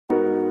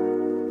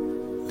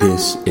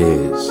This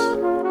is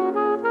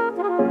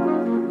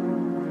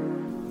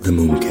the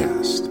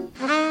Mooncast.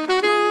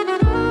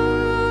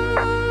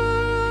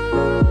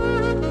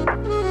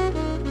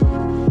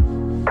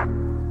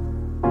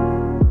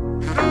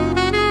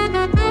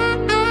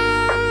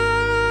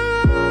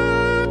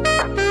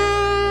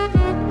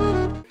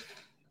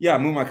 Yeah, I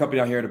moved my company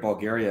out here to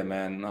Bulgaria,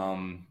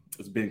 man.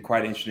 It's been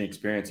quite an interesting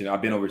experience. You know,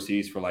 I've been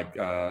overseas for like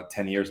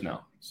 10 years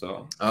now.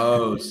 So,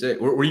 Oh,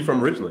 sick. Where are you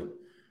from originally?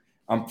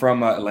 I'm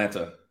from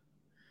Atlanta.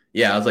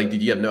 Yeah, I was like,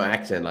 dude, you have no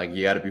accent. Like,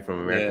 you got to be from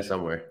America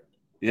somewhere.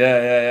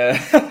 Yeah.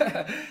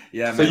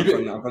 Yeah, So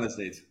man, I'm from the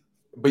States.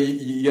 But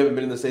you haven't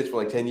been in the States for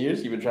like 10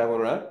 years? You've been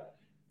traveling around?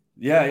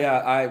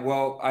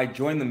 Yeah. I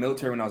joined the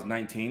military when I was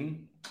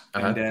 19.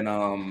 And then,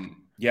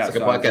 It's like a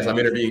podcast. I'm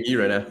interviewing you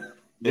right now.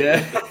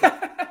 Yeah.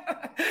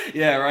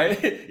 Yeah,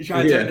 right? You're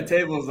trying to turn the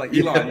tables like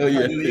Elon. You're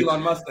trying to do the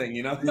Elon Musk thing,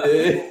 you know?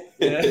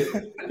 Yeah.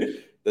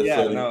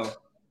 Funny.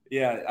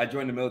 Yeah, I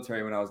joined the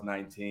military when I was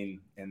 19.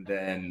 And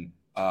then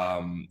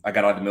I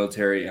got out of the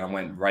military and I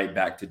went right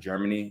back to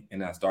Germany.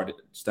 And I started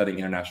studying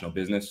international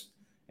business.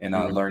 And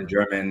I learned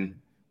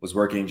German, was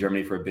working in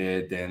Germany for a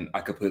bit. Then I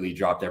completely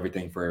dropped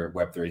everything for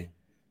Web3.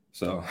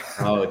 So.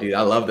 Oh, dude,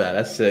 I love that.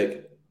 That's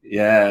sick.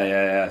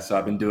 Yeah. So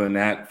I've been doing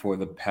that for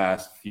the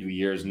past few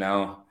years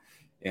now.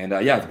 And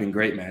it's been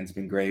great, man. It's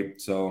been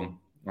great. So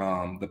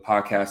the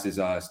podcast is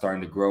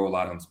starting to grow a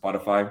lot on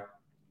Spotify,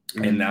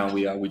 and now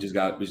we have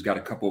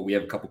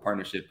a couple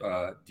partnership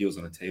deals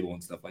on the table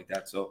and stuff like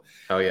that. So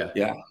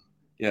yeah,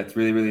 it's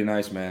really, really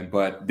nice, man.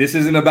 But this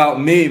isn't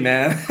about me,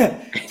 man.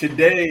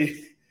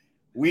 Today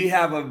we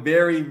have a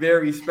very,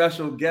 very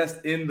special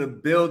guest in the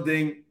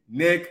building,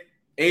 Nick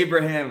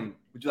Abraham.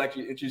 Would you like to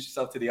introduce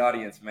yourself to the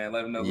audience, man?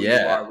 Let them know who you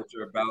are, what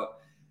you're about.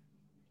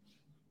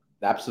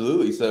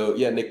 Absolutely. So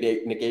Nick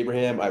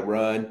Abraham. I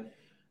run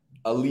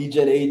a lead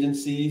gen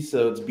agency.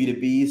 So it's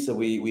B2B. So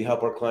we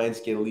help our clients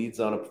get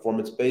leads on a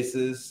performance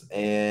basis.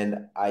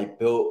 And I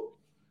built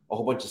a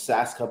whole bunch of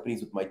SaaS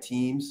companies with my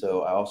team.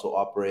 So I also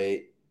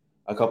operate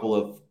a couple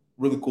of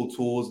really cool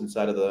tools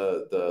inside of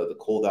the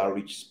cold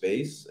outreach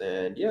space.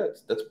 And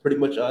that's pretty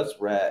much us.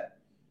 We're at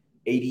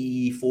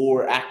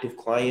 84 active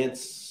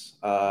clients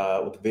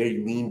with a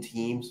very lean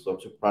team. So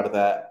I'm super proud of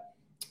that.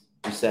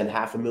 We send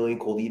 500,000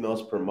 cold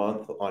emails per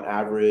month on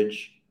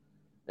average,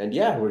 and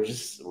we're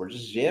just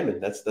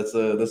jamming. That's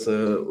a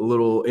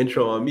little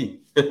intro on me.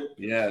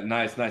 Yeah,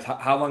 nice.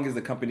 How long has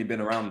the company been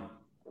around?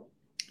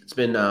 It's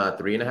been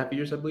 3.5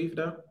 years, I believe,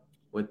 now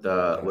with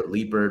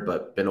LeadBird,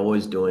 but been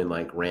always doing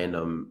like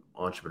random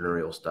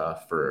entrepreneurial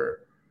stuff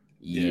for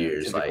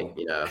years. So,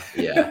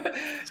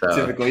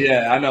 typical.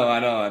 Yeah, I know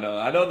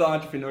the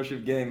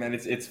entrepreneurship game, man.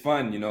 It's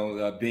fun,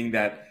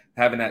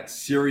 having that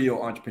serial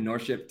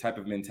entrepreneurship type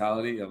of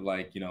mentality of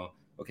like,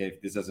 okay,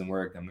 if this doesn't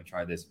work, I'm going to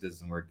try this. If this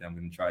doesn't work, then I'm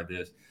going to try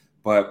this.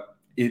 But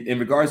in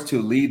regards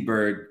to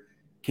LeadBird,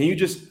 can you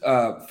just,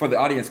 for the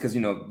audience, because,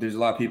 there's a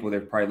lot of people that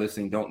are probably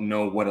listening, don't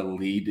know what a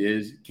lead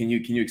is. Can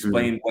you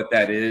explain what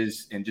that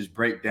is and just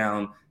break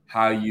down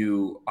how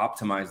you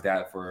optimize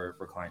that for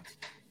clients?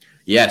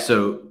 Yeah.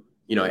 So,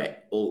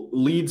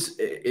 leads,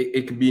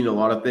 it could mean a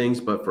lot of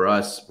things, but for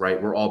us,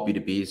 right, we're all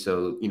B2B.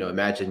 So,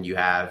 imagine you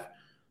have,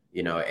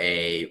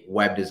 a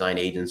web design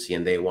agency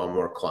and they want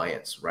more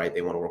clients, right?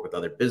 They want to work with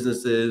other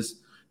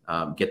businesses,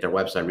 get their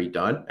website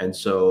redone. And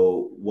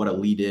so what a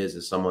lead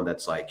is someone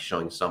that's like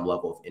showing some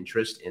level of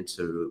interest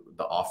into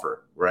the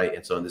offer, right?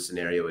 And so in this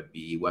scenario, it would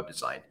be web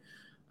design.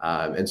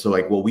 And so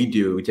like what we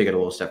do, we take it a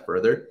little step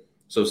further.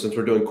 So since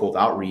we're doing cold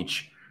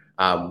outreach,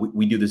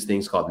 we do these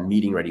things called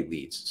meeting ready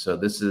leads. So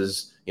this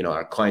is,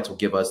 our clients will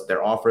give us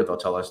their offer. They'll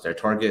tell us their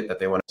target that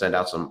they want to send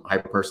out some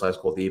hyper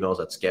personalized cold emails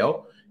at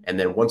scale. And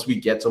then once we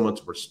get someone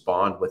to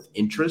respond with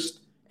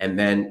interest and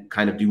then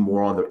kind of do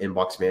more on the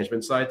inbox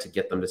management side to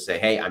get them to say,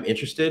 hey, I'm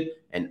interested.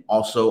 And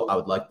also I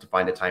would like to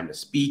find a time to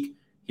speak.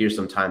 Here's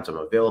some times I'm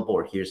available,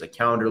 or here's a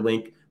calendar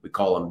link. We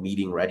call them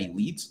meeting ready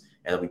leads.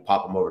 And then we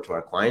pop them over to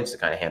our clients to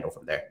kind of handle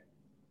from there.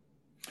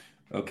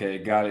 Okay.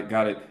 Got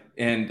it.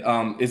 And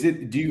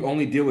do you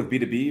only deal with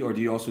B2B or do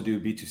you also do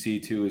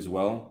B2C too as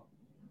well?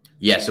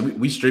 Yeah. So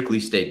we strictly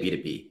stay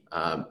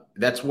B2B.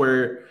 That's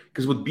where,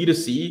 because with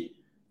B2C,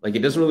 like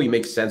it doesn't really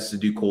make sense to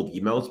do cold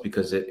emails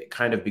because it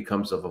kind of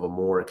becomes of a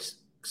more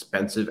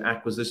expensive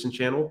acquisition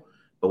channel.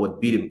 But with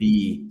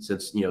B2B,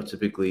 since,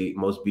 typically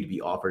most B2B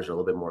offers are a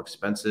little bit more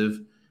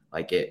expensive,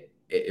 like it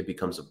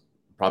becomes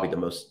probably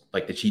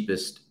the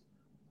cheapest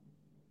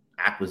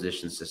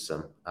acquisition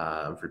system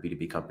for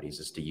B2B companies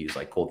is to use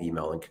like cold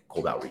email and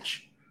cold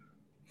outreach.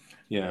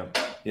 Yeah.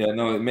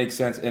 No, it makes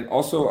sense. And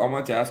also I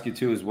wanted to ask you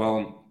too, as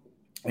well,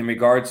 in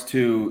regards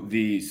to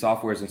the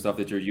softwares and stuff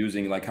that you're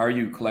using, like how are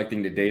you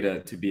collecting the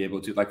data to be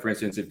able to, like, for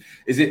instance,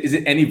 is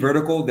it any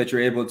vertical that you're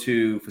able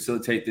to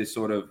facilitate this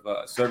sort of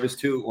service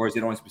to, or is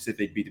it only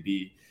specific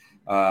B2B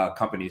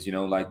companies?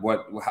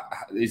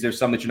 Is there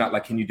some that you're not,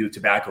 like, can you do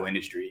tobacco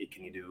industry?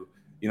 Can you do,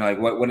 like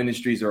what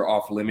industries are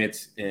off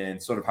limits,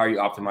 and sort of how are you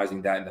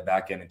optimizing that in the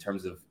back end in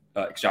terms of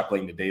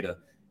extrapolating the data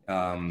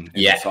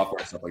and software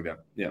and stuff like that.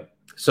 Yeah.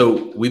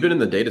 So we've been in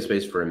the data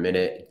space for a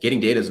minute. Getting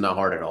data is not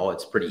hard at all.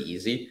 It's pretty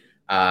easy.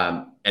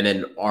 And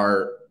then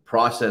our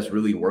process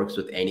really works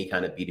with any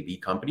kind of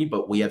B2B company,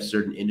 but we have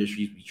certain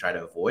industries we try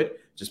to avoid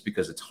just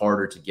because it's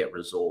harder to get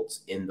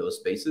results in those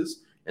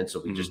spaces. And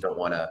so we just don't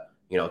want to,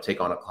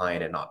 take on a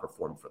client and not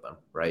perform for them.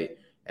 Right.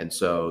 And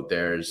so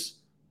there's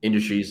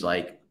industries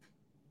like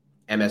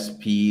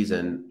MSPs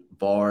and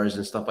bars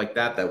and stuff like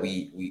that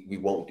we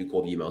won't do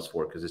cold emails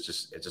for because it's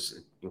just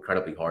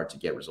incredibly hard to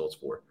get results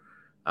for.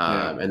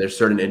 And there's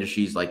certain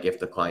industries, like if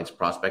the client's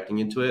prospecting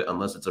into it,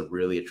 unless it's a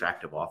really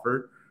attractive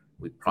offer,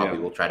 we probably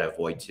will try to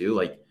avoid too.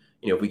 Like,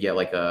 if we get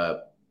like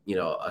a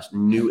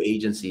new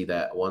agency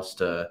that wants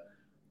to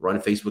run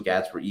Facebook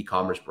ads for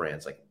e-commerce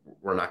brands, like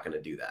we're not going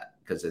to do that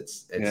because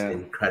it's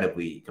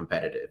incredibly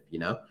competitive,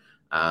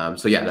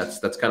 So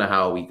that's kind of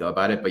how we go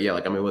about it. But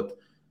with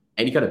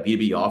any kind of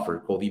B2B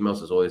offer, cold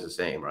emails is always the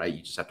same, right?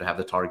 You just have to have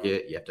the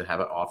target, you have to have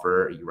an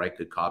offer, you write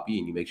good copy,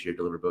 and you make sure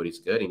your deliverability is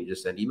good, and you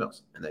just send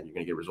emails, and then you're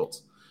going to get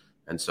results.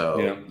 And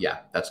so,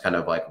 that's kind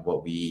of like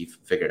what we've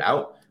figured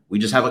out. We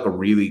just have like a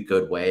really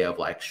good way of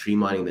like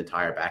streamlining the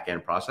entire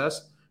backend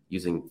process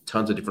using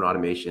tons of different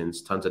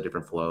automations, tons of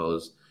different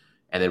flows.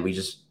 And then we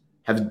just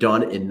have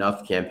done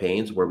enough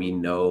campaigns where we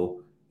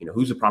know,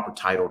 who's the proper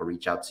title to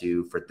reach out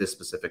to for this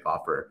specific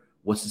offer.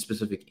 What's the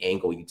specific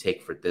angle you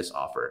take for this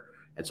offer?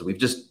 And so we've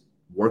just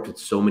worked with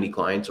so many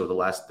clients over the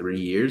last 3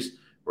 years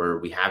where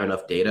we have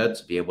enough data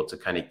to be able to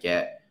kind of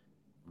get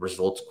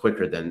results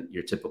quicker than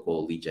your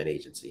typical lead gen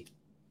agency.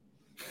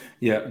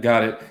 Yeah,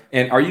 got it.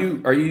 And are you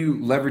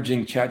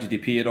leveraging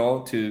ChatGPT at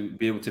all to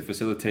be able to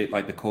facilitate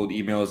like the cold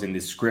emails and the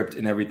script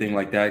and everything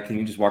like that? Can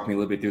you just walk me a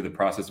little bit through the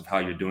process of how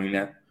you're doing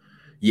that?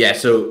 Yeah,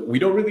 so we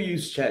don't really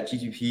use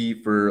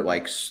ChatGPT for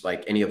like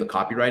any of the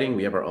copywriting.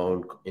 We have our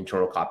own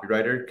internal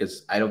copywriter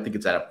because I don't think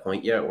it's at a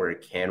point yet where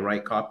it can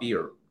write copy,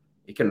 or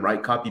it can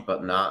write copy,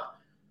 but not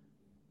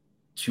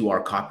to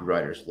our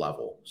copywriter's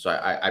level. So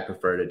I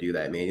prefer to do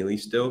that manually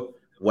still.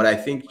 What I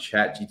think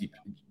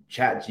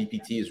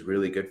ChatGPT is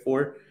really good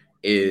for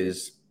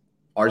is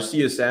our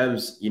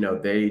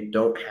CSMs, they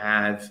don't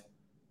have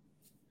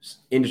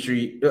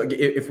industry.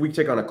 If we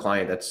take on a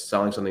client that's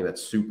selling something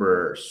that's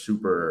super,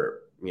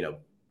 super,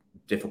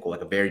 difficult,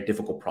 like a very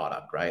difficult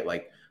product, right?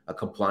 Like a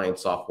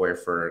compliance software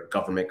for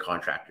government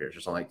contractors or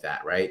something like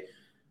that, right?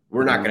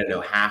 We're not going to know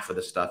half of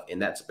the stuff in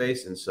that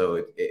space. And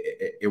so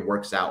it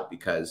works out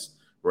because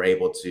we're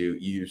able to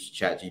use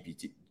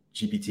GPT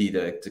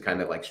to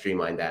kind of like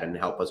streamline that and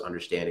help us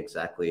understand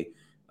exactly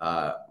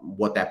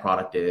what that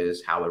product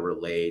is, how it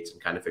relates,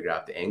 and kind of figure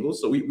out the angles.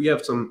 So we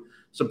have some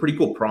pretty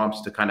cool prompts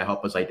to kind of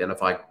help us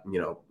identify,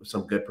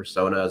 some good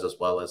personas, as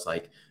well as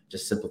like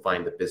just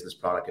simplifying the business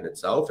product in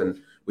itself.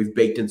 And we've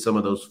baked in some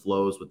of those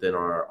flows within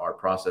our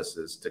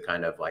processes to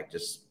kind of like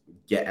just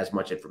get as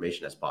much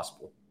information as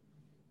possible.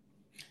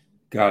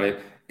 Got it.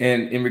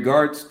 And in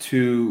regards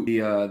to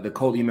the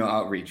cold email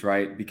outreach,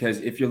 right? Because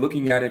if you're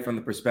looking at it from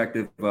the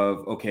perspective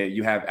of, okay,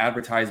 you have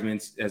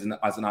advertisements as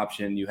an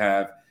option, you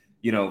have,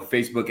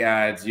 Facebook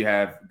ads, you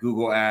have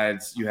Google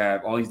ads, you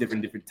have all these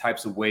different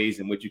types of ways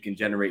in which you can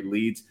generate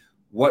leads.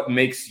 What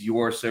makes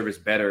your service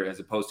better as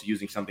opposed to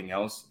using something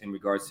else in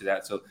regards to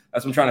that? So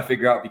that's what I'm trying to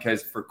figure out,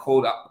 because for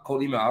cold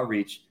email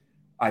outreach,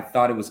 I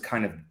thought it was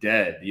kind of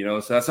dead,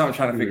 So that's what I'm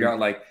trying to figure out,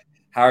 like,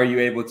 how are you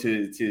able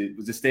to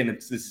sustain the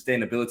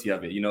sustainability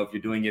of it? If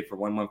you're doing it for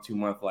 1 month, 2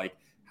 months, like,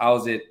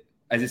 is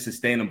it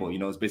sustainable?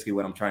 It's basically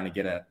what I'm trying to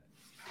get at.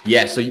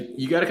 Yeah. So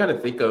you got to kind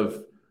of think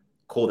of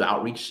cold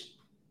outreach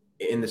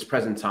in this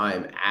present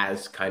time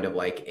as kind of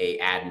like a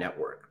ad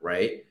network,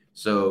 right?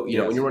 So,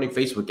 when you're running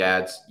Facebook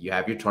ads, you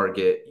have your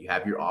target, you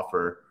have your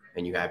offer,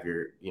 and you have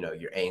your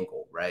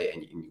angle, right?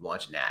 And you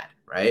launch an ad,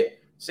 right?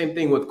 Same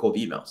thing with cold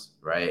emails,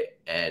 right?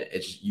 And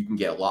you can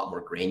get a lot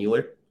more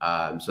granular.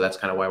 So that's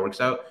kind of why it works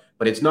out.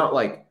 But it's not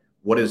like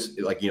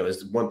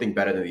is one thing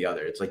better than the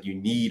other. It's like you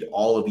need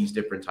all of these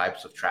different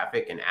types of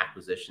traffic and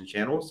acquisition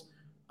channels.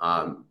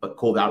 But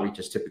cold outreach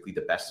is typically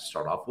the best to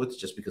start off with,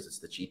 just because it's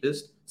the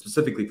cheapest,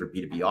 specifically for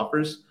B2B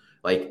offers.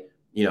 Like,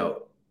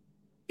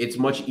 it's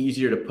much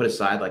easier to put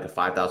aside like a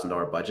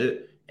 $5,000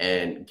 budget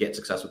and get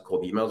success with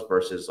cold emails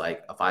versus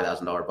like a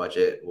 $5,000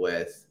 budget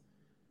with,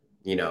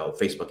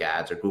 Facebook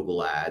ads or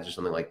Google ads or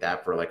something like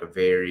that for like a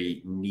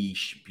very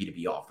niche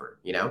B2B offer,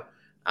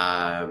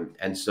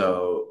 And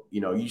so,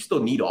 you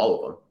still need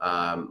all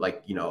of them.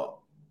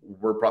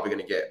 We're probably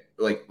going to get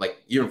like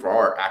even for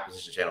our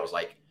acquisition channels,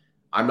 like,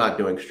 I'm not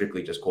doing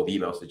strictly just cold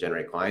emails to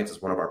generate clients.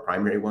 It's one of our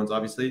primary ones,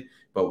 obviously,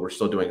 but we're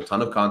still doing a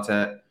ton of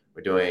content.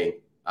 We're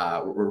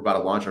about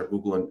to launch our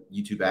Google and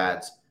YouTube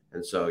ads.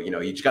 And so,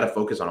 you just got to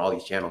focus on all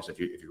these channels if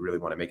you really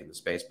want to make it in the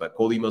space. But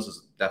cold emails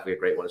is definitely a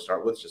great one to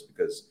start with, just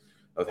because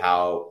of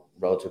how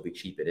relatively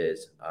cheap it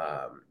is.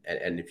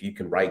 And if you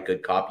can write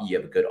good copy, you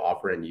have a good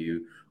offer, and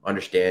you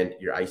understand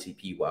your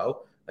ICP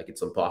well, like,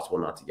 it's impossible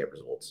not to get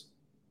results.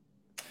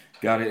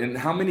 Got it. And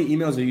how many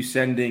emails are you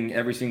sending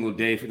every single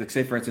day?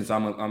 Say, for instance,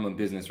 I'm a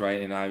business, right?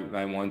 And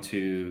I want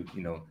to,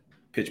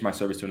 pitch my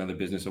service to another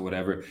business or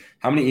whatever.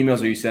 How many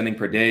emails are you sending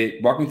per day?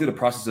 Walk me through the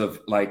process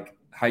of like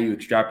how you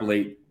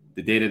extrapolate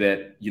the data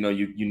that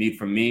you need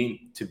from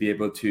me to be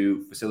able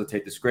to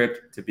facilitate the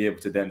script, to be able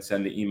to then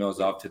send the emails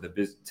off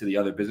to the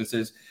other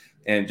businesses,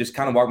 and just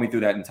kind of walk me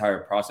through that entire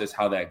process,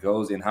 how that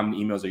goes, and how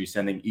many emails are you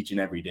sending each and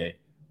every day?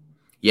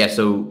 Yeah,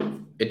 so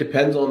it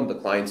depends on the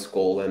client's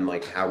goal and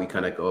like how we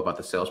kind of go about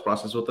the sales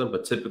process with them.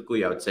 But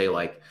typically, I would say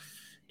like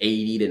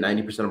 80 to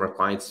 90% of our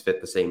clients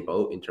fit the same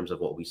boat in terms of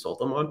what we sold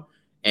them on.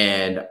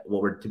 And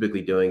what we're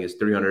typically doing is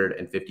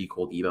 350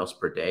 cold emails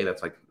per day.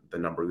 That's like the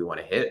number we want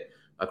to hit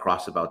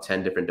across about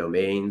 10 different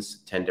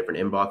domains, 10 different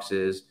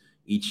inboxes,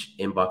 each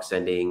inbox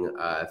sending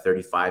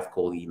 35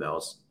 cold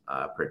emails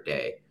per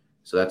day.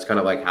 So that's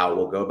kind of like how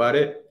we'll go about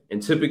it.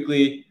 And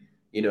typically,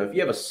 if you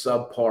have a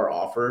subpar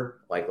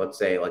offer, like let's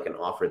say like an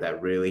offer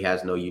that really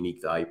has no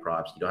unique value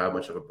props, you don't have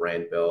much of a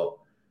brand built,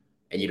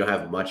 and you don't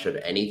have much of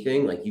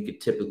anything, like you could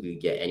typically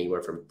get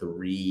anywhere from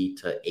 3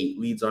 to 8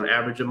 leads on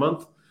average a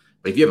month.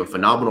 But if you have a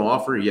phenomenal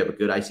offer, you have a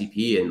good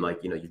ICP, and like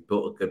you've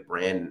built a good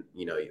brand,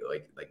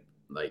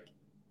 like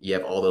you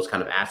have all those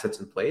kind of assets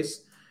in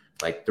place,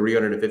 like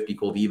 350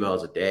 cold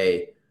emails a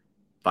day,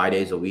 5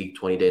 days a week,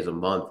 20 days a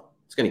month,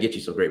 it's going to get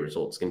you some great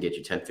results. It's going to get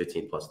you 10,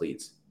 15 plus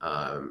leads.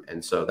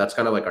 And so that's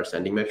kind of like our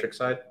sending metric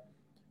side.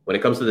 When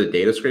it comes to the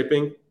data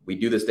scraping, we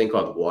do this thing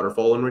called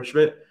waterfall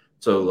enrichment.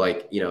 So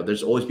like,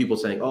 there's always people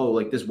saying, oh,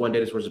 like this one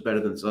data source is better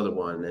than this other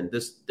one, and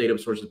this data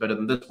source is better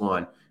than this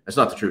one. That's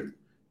not the truth.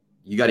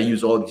 You got to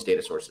use all these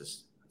data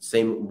sources.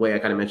 Same way I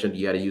kind of mentioned,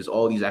 you got to use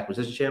all these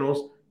acquisition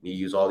channels. You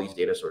use all these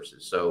data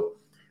sources. So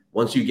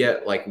once you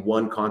get like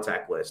one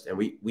contact list, and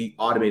we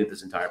automated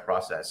this entire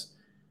process,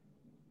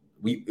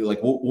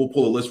 we'll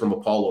pull a list from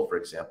Apollo, for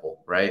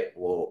example, right?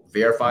 We'll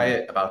verify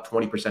it. About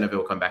 20% of it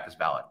will come back as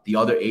valid. The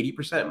other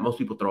 80%, most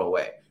people throw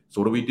away.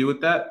 So what do we do with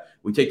that?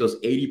 We take those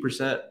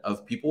 80%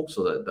 of people,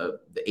 so the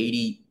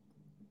 80,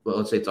 well,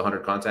 let's say it's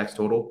 100 contacts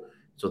total.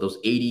 So those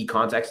 80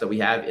 contacts that we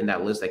have in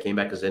that list that came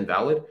back as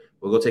invalid,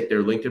 we'll go take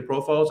their LinkedIn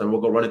profiles and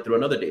we'll go run it through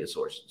another data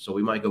source. So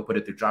we might go put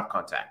it through Drop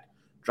Contact.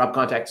 Drop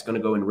Contact is going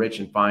to go enrich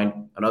and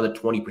find another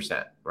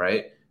 20%,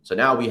 right? So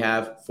now we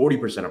have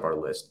 40% of our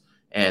list,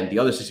 and the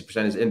other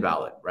 60% is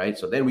invalid, right?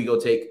 So then we go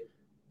take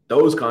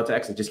those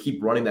contacts and just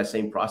keep running that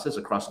same process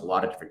across a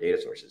lot of different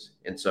data sources.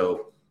 And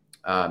so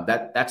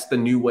that's the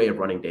new way of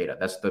running data.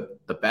 That's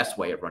the best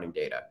way of running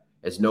data.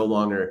 It's no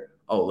longer,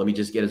 oh, let me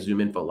just get a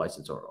Zoom Info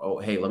license, or, oh,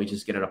 hey, let me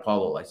just get an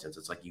Apollo license.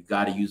 It's like you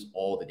got to use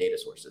all the data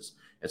sources.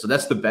 And so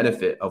that's the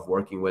benefit of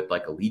working with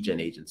like a lead gen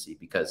agency,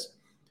 because,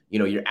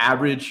 your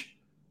average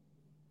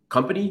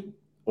company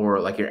or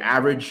like your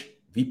average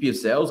VP of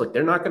sales, like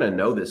they're not going to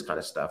know this kind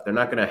of stuff. They're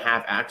not going to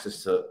have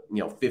access to,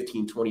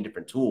 15, 20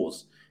 different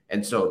tools.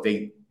 And so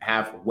they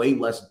have way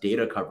less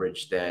data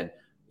coverage than,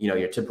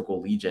 your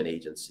typical lead gen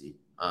agency.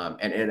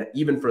 And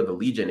even for the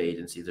lead gen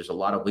agency, there's a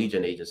lot of lead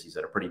gen agencies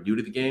that are pretty new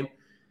to the game,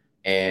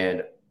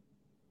 and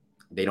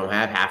they don't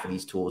have half of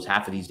these tools,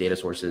 half of these data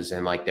sources,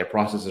 and like their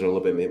processes are a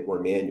little bit more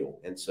manual.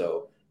 And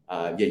so,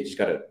 you just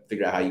got to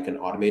figure out how you can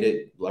automate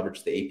it,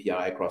 leverage the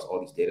API across all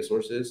these data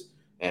sources,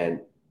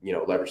 and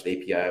leverage the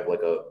API of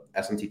like a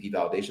SMTP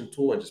validation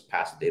tool and just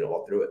pass the data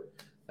all through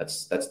it.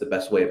 That's the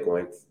best way of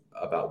going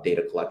about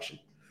data collection.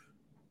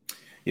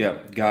 Yeah,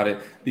 got it.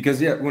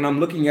 Because when I'm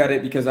looking at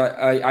it, because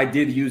I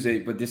did use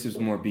it, but this is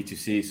more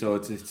B2C, so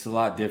it's a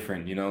lot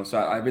different, So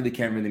I really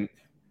can't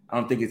I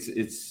don't think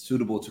it's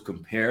suitable to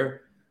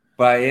compare.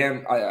 But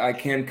I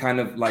can kind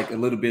of like a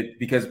little bit,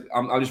 because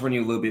I'll just run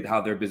you a little bit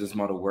how their business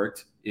model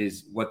worked.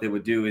 Is what they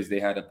would do is they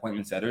had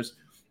appointment setters,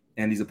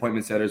 and these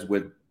appointment setters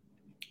would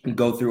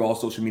go through all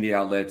social media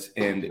outlets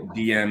and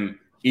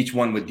each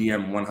one would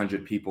DM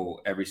 100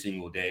 people every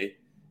single day.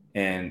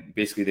 And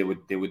basically they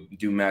would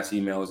do mass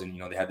emails, and,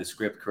 they had the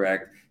script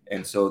correct.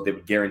 And so they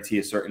would guarantee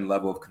a certain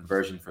level of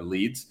conversion for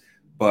leads.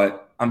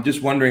 But I'm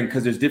just wondering,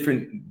 because there's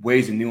different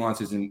ways and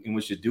nuances in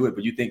which to do it,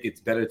 but you think it's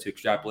better to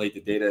extrapolate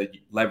the data,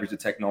 leverage the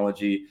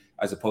technology,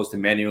 as opposed to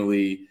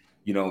manually,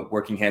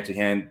 working hand to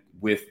hand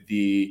with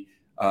the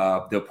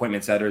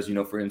appointment setters,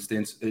 for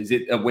instance. Is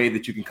it a way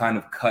that you can kind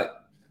of cut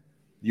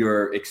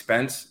your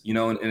expense, in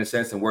a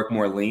sense, and work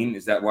more lean?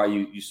 Is that why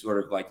you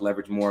sort of like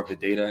leverage more of the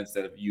data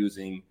instead of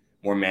using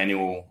more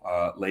manual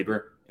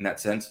labor in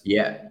that sense?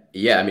 Yeah.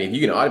 I mean, if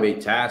you can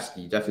automate tasks,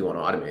 you definitely want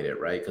to automate it,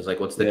 right? Because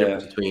like, what's the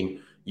difference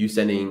between you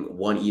sending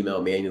one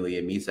email manually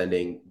and me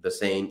sending the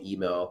same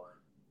email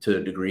to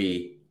a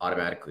degree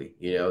automatically?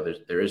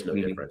 There is no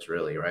difference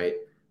really, right?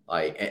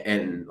 Like,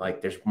 and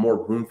like, there's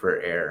more room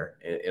for error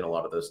in a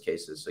lot of those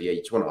cases. So yeah,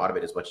 you just want to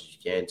automate as much as you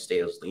can, stay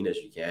as lean as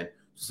you can,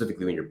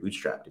 specifically when you're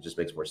bootstrapped. It just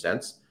makes more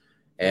sense.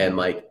 And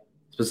like,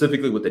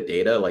 specifically with the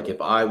data, like if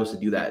I was to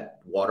do that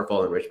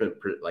waterfall enrichment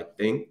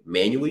thing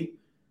manually,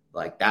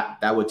 like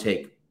that would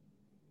take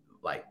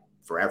like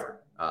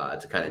forever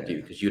to kind of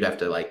do, because you'd have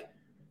to like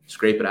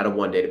scrape it out of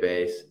one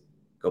database,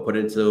 go put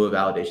it into a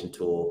validation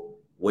tool,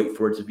 wait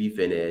for it to be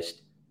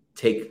finished,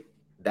 take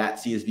that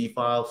CSV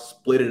file,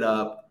 split it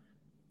up,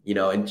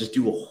 and just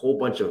do a whole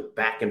bunch of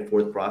back and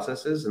forth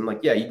processes. And like,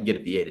 yeah, you can get a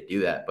VA to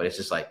do that, but it's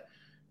just like,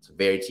 It's a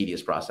very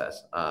tedious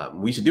process.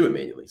 We should do it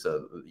manually.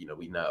 So,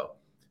 we know,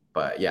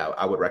 but yeah,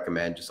 I would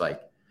recommend just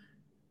like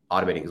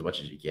automating as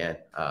much as you can.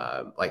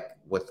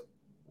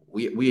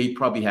 We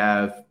probably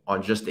have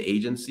on just the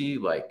agency,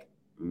 like,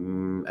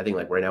 I think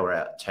like right now we're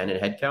at 10 in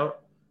headcount.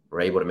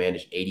 We're able to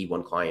manage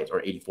 81 clients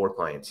or 84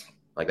 clients.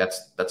 Like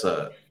that's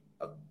a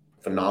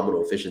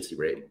phenomenal efficiency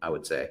rate, I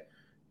would say.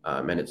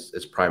 And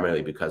it's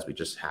primarily because we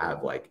just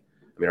have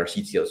our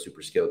CTO is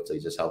super skilled, so he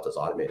just helped us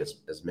automate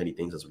as many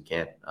things as we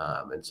can.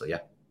 And so, yeah.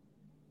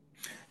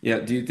 Yeah.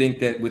 Do you think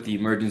that with the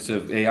emergence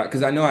of AI,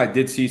 because I know I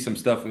did see some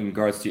stuff in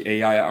regards to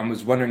AI, I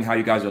was wondering how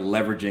you guys are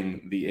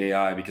leveraging the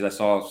AI, because I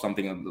saw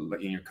something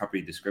in your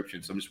company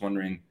description. So I'm just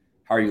wondering,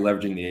 how are you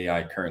leveraging the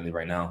AI currently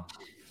right now?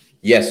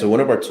 Yeah. So one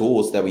of our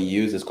tools that we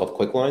use is called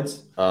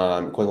Quicklines,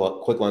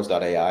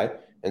 quicklines.ai.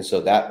 And so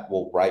that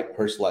will write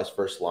personalized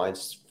first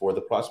lines for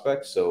the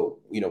prospect. So,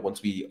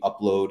 once we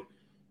upload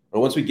or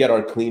once we get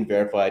our clean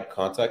verified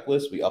contact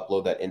list, we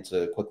upload that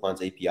into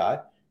Quicklines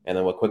API. And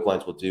then what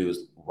Quicklines will do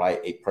is write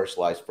a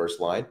personalized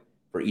first line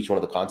for each one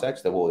of the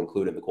contacts that we'll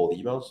include in the cold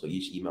email. So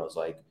each email is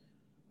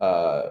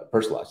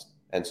personalized.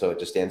 And so it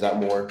just stands out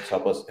more,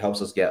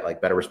 helps us get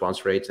like better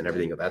response rates and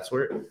everything of that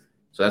sort.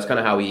 So that's kind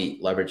of how we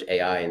leverage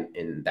AI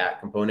in that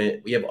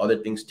component. We have other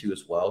things too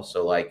as well.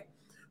 So like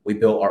we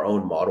built our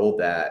own model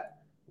that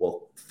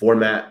will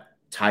format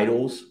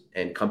titles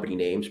and company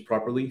names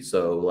properly.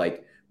 So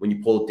like when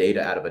you pull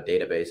data out of a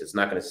database, it's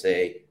not going to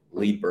say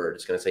LeadBird.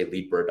 It's going to say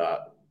LeadBird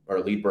or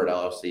LeadBird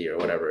LLC or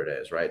whatever it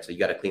is, right? So you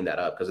got to clean that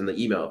up, because in the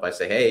email, if I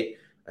say, hey,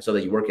 I saw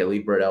that you work at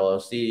LeadBird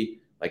LLC,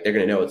 like they're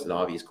going to know it's an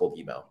obvious cold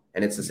email.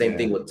 And it's the same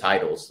thing with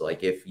titles. So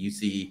like if you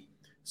see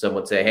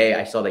someone say, hey,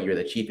 I saw that you're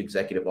the chief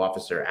executive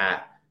officer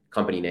at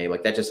company name,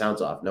 like that just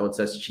sounds off. No one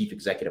says chief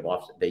executive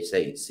officer. They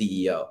say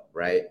CEO,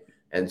 right?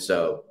 And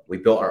so we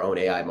built our own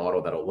AI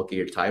model that'll look at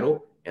your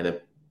title and then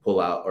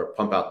pull out or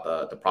pump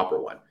out the proper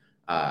one,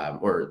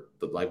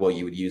 like what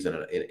you would use in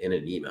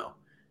an email.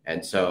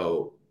 And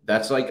so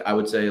that's like, I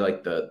would say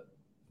like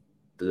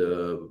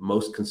the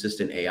most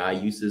consistent AI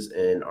uses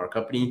in our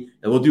company.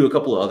 And we'll do a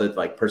couple of other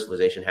like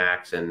personalization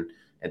hacks and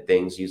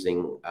things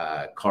using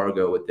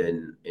cargo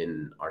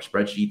in our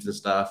spreadsheets and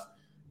stuff.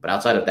 But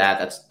outside of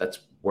that, that's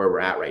where we're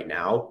at right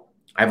now.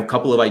 I have a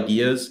couple of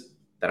ideas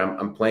that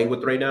I'm playing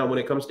with right now when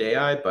it comes to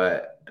AI,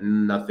 but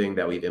nothing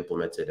that we've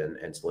implemented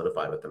and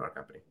solidified within our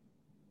company.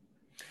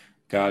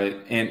 Got it.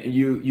 And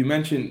you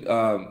mentioned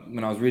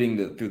when I was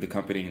reading through the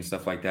company and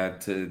stuff like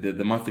that,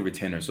 the monthly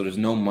retainers. So there's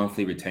no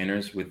monthly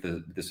retainers with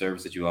the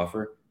service that you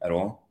offer at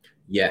all?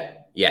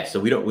 Yeah. So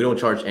we don't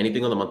charge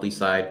anything on the monthly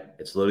side.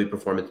 It's literally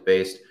performance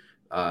based.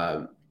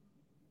 And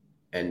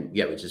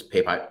yeah, we just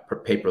pay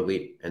per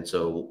lead. And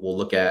so we'll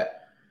look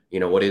at,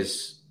 what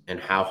is and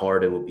how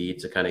hard it will be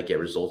to kind of get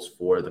results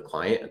for the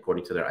client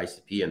according to their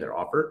ICP and their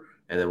offer.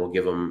 And then we'll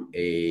give them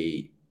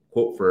a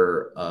quote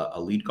for a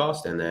lead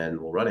cost, and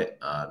then we'll run it.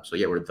 So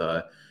yeah,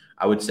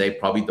 I would say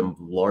probably the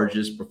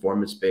largest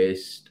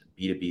performance-based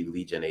B2B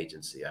lead gen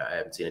agency. I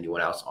haven't seen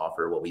anyone else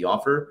offer what we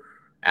offer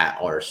at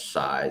our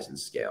size and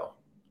scale.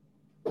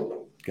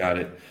 Got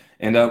it.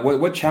 And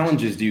what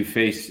challenges do you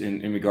face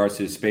in regards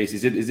to the space?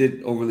 Is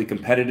it overly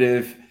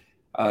competitive?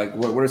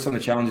 What are some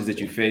of the challenges that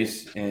you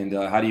face, and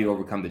how do you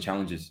overcome the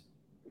challenges?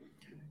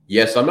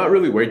 Yes, I'm not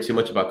really worried too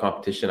much about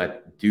competition. I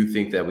do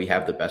think that we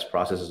have the best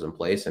processes in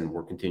place and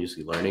we're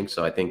continuously learning.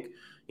 So I think,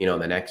 in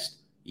the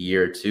next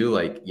year or two,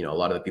 like, a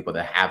lot of the people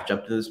that have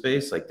jumped into the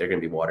space, like they're going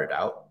to be watered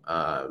out.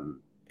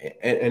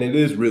 And it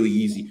is really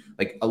easy.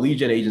 Like a lead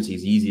gen agency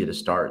is easy to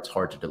start. It's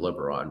hard to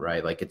deliver on,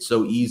 right? Like it's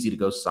so easy to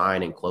go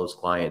sign and close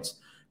clients,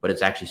 but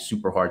it's actually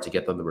super hard to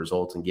get them the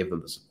results and give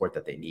them the support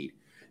that they need.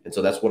 And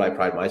so that's what I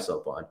pride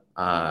myself on.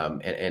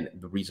 And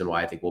the reason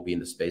why I think we'll be in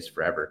the space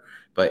forever.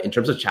 But in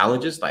terms of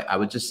challenges, like I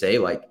would just say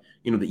the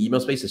email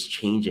space is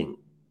changing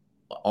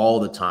all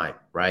the time,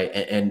 right?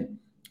 And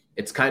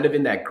it's kind of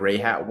in that gray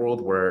hat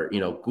world where,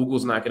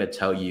 Google's not going to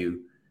tell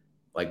you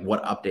like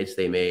what updates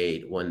they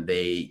made when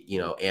they,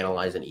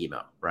 analyze an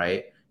email,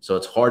 right? So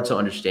it's hard to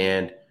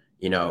understand,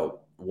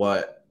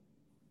 what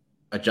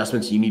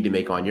adjustments you need to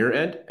make on your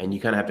end. And you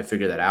kind of have to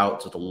figure that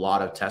out. So it's a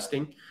lot of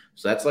testing.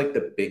 So that's like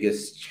the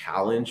biggest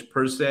challenge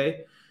per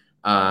se.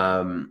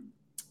 But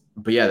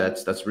yeah,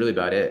 that's really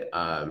about it.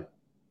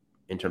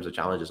 In terms of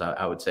challenges,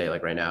 I would say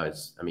like right now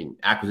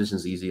acquisition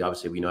is easy.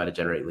 Obviously we know how to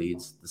generate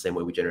leads. The same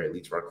way we generate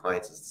leads for our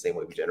clients is the same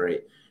way we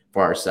generate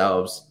for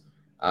ourselves.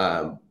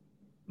 And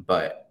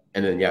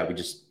then, yeah, we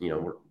just, I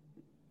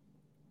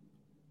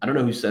don't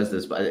know who says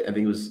this, but I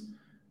think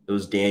it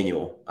was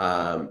Daniel,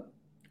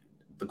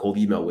 the cold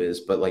email whiz,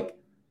 but like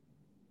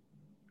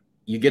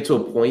you get to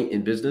a point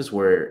in business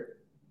where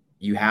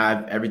you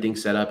have everything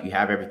set up, you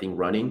have everything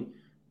running,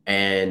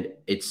 and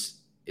it's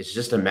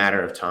just a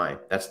matter of time.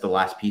 That's the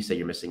last piece that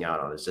you're missing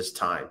out on. It's just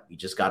time. You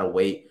just got to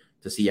wait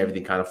to see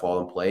everything kind of fall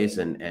in place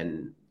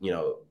and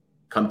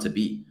come to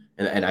be.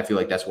 And I feel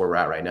like that's where we're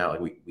at right now.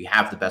 Like we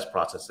have the best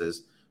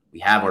processes. We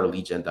have our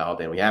lead gen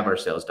dialed in. We have our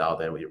sales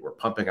dialed in. We're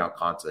pumping out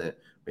content.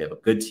 We have a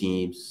good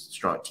team.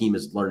 Strong team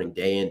is learning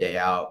day in, day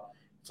out.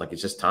 It's like,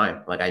 it's just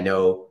time. Like I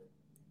know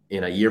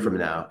in a year from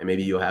now, and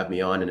maybe you'll have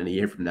me on, and in a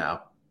year from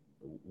now,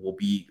 we'll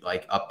be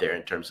like up there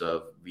in terms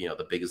of,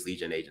 the biggest lead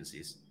gen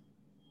agencies.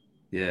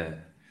 Yeah.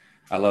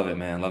 I love it,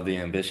 man. I love the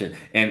ambition.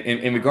 And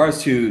in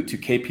regards to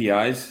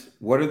KPIs,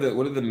 what are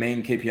the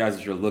main KPIs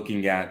that you're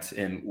looking at,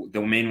 and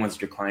the main ones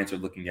that your clients are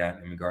looking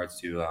at in regards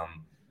to,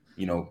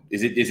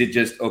 is it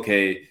just,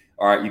 okay,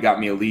 all right, you got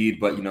me a lead,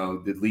 but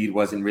the lead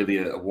wasn't really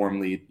a warm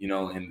lead,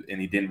 and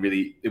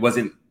it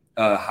wasn't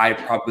a high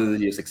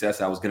probability of success.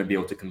 I was going to be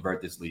able to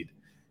convert this lead,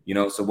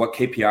 So what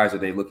KPIs are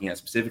they looking at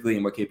specifically,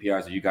 and what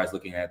KPIs are you guys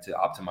looking at to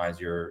optimize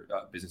your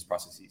business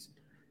processes?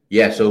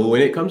 Yeah. So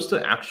when it comes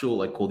to actual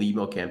like cold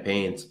email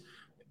campaigns,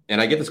 and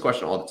I get this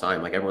question all the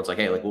time. Like everyone's like,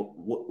 hey, like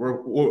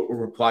what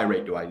reply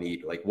rate do I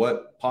need? Like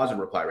what positive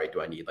reply rate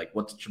do I need? Like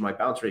what should my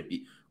bounce rate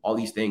be? All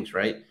these things,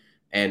 right?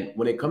 And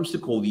when it comes to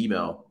cold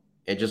email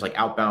and just like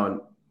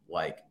outbound,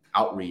 like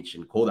outreach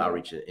and cold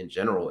outreach in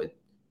general,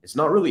 it's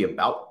not really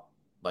about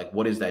like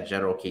what is that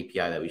general KPI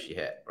that we should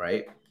hit,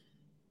 right?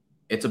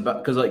 It's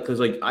about because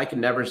I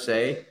can never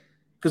say,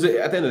 because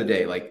at the end of the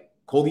day, like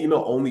cold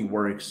email only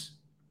works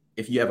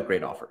if you have a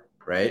great offer,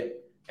 right?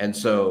 And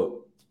so,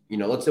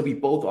 let's say we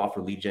both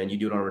offer lead gen. You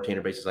do it on a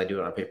retainer basis. I do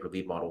it on a pay per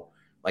lead model.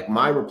 Like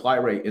my reply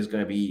rate is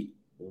going to be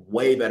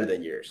way better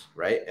than yours,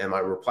 right? And my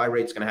reply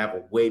rate is going to have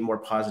a way more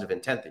positive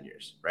intent than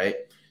yours, right?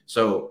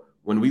 So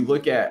when we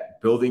look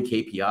at building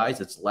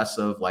KPIs, it's less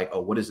of like,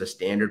 oh, what is the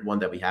standard one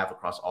that we have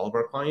across all of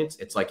our clients?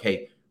 It's like,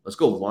 hey, let's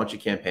go launch a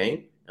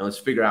campaign and let's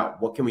figure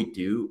out what can we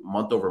do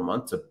month over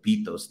month to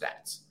beat those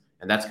stats.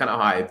 And that's kind of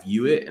how I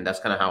view it. And that's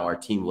kind of how our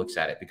team looks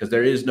at it, because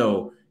there is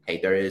no,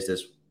 hey, there is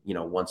this,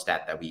 one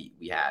stat that we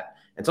have.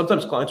 And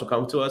sometimes clients will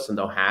come to us and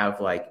they'll have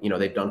like,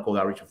 they've done cold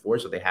outreach before.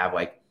 So they have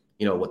like,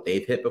 what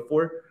they've hit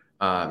before.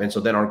 And so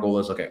then our goal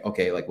is,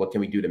 okay, like what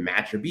can we do to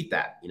match or beat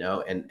that,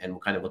 and we'll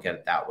kind of look at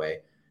it that way.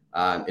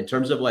 In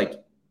terms of like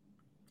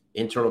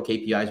internal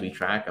KPIs we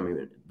track, I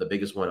mean, the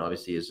biggest one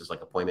obviously is just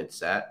like appointment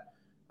set.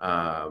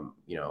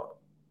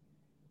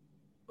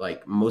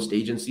 Like most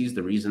agencies,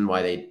 the reason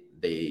why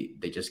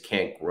they just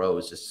can't grow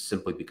is just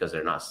simply because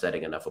they're not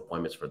setting enough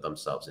appointments for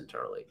themselves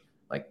internally,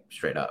 like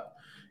straight up.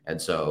 And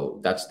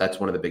so that's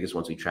one of the biggest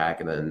ones we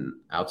track. And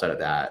then outside of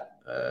that,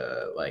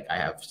 like I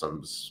have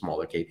some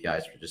smaller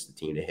KPIs for just the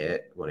team to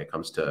hit when it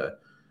comes to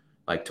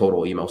like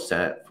total email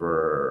sent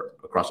for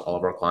across all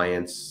of our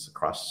clients,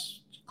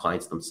 across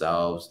clients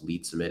themselves,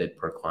 leads submitted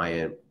per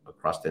client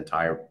across the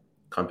entire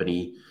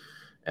company.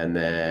 And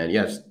then,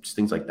 just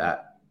things like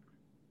that.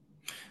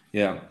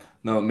 Yeah,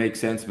 no, it makes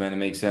sense, man. It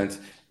makes sense.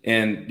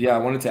 And yeah, I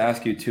wanted to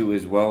ask you too,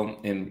 as well,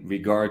 in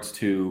regards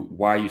to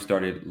why you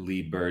started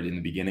LeadBird in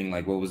the beginning.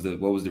 Like, what was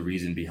the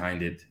reason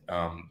behind it?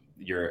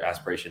 Your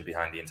aspiration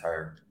behind the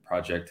entire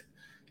project?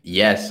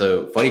 Yeah.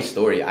 So funny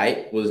story.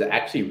 I was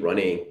actually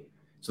running.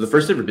 So the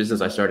first ever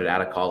business I started out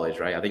of college,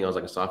 right? I think I was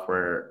like a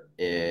sophomore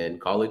in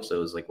college. So it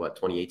was like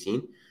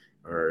 2018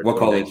 or what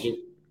college?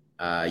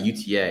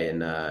 UTA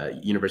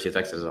and University of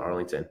Texas at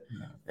Arlington.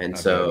 And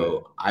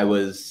so I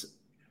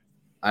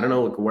don't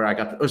know where I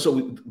got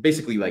so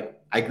basically like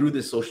I grew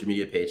this social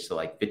media page to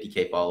like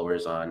 50K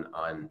followers on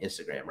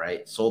Instagram,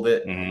 right? Sold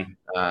it. And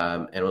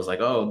was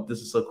like, oh, this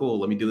is so cool.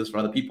 Let me do this for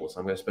other people. So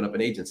I'm going to spin up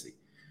an agency.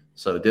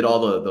 So did all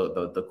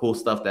the cool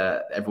stuff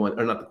that everyone,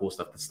 or not the cool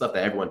stuff, the stuff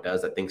that everyone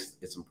does that thinks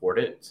it's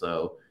important.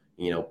 So,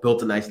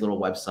 built a nice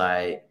little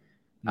website,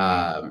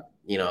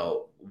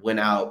 went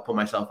out, put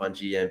myself on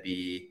GMB,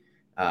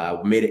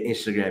 made an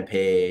Instagram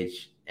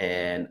page.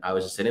 And I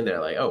was just sitting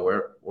there like, oh,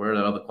 where are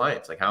the other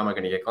clients? Like, how am I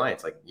going to get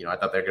clients? Like, I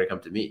thought they're going to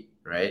come to me.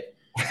 Right.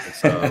 And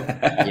so, was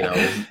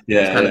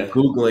kind of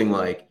Googling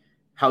like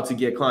how to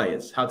get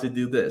clients, how to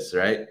do this.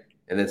 Right.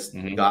 And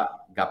then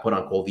got put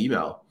on cold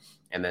email.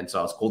 And then so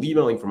I was cold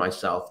emailing for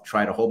myself,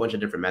 tried a whole bunch of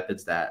different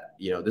methods that,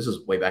 this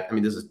is way back. I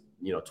mean, this is,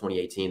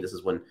 2018. This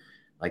is when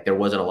like there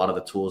wasn't a lot of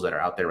the tools that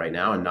are out there right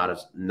now, and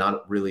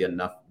not really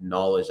enough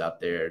knowledge out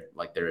there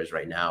like there is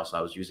right now. So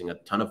I was using a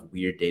ton of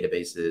weird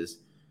databases.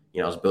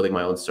 I was building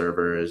my own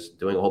servers,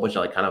 doing a whole bunch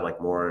of like kind of like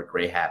more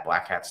gray hat,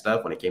 black hat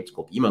stuff when it came to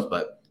cold emails.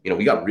 But,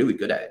 we got really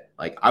good at it.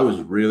 Like I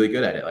was really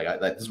good at it. Like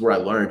this is where I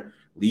learned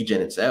lead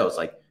gen and sales.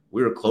 Like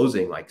we were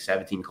closing like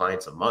 17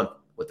 clients a month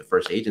with the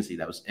first agency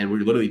and we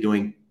were literally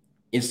doing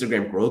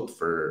Instagram growth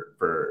for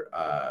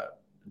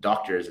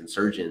doctors and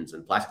surgeons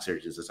and plastic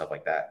surgeons and stuff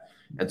like that.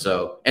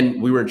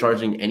 And we weren't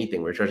charging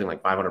anything. We were charging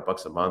like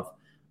 $500 a month.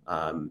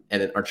 And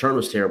then our churn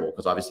was terrible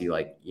because obviously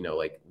like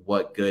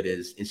what good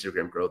is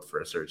Instagram growth for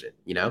a surgeon,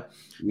 Yeah.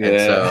 And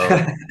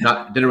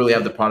so didn't really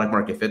have the product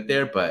market fit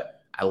there, but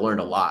I learned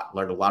a lot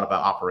about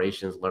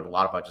operations, learned a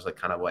lot about just like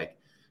kind of like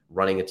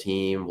running a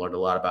team, learned a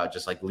lot about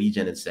just like lead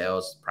gen and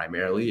sales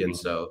primarily. And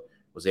so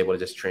was able to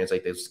just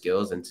translate those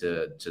skills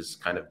into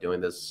just kind of doing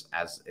this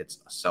as it's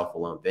a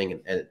self-alone thing.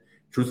 And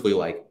truthfully,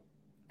 like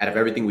out of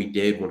everything we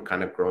did when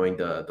kind of growing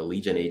the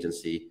lead gen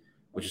agency,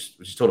 which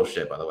is total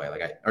shit, by the way,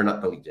 or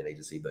not the lead gen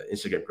agency, the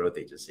Instagram growth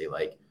agency,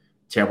 like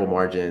terrible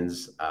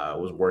margins,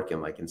 was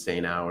working like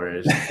insane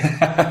hours,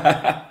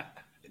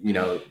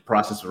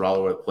 processes were all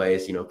over the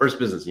place, first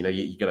business,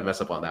 you got to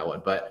mess up on that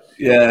one, but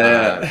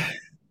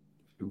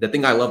the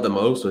thing I loved the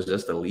most was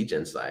just the lead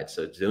gen side.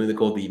 So doing the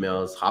cold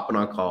emails, hopping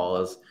on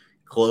calls,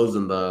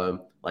 closing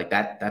them, like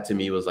that to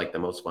me was like the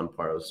most fun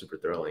part. It was super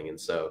thrilling. And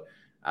so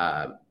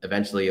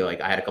eventually,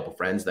 like I had a couple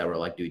friends that were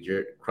like, dude,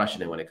 you're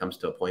crushing it when it comes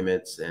to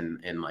appointments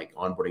and like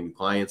onboarding new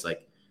clients.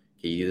 Like,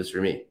 can you do this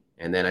for me?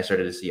 And then I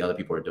started to see other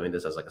people were doing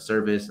this as like a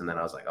service. And then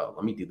I was like, oh,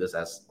 let me do this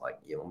as like,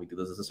 let me do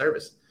this as a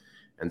service.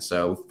 And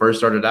so first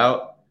started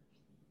out,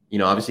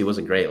 obviously it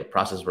wasn't great. The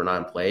processes were not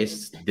in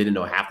place. Didn't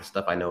know half the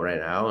stuff I know right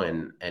now.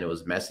 And it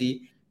was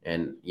messy.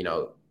 And,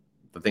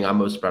 the thing I'm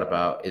most proud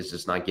about is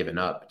just not giving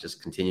up,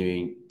 just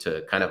continuing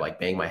to kind of like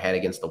bang my head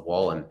against the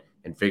wall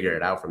and figure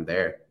it out from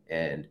there.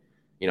 And,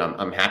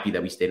 I'm happy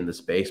that we stayed in the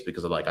space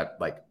because of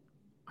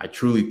I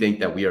truly think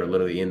that we are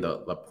literally in the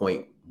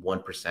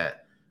 0.1%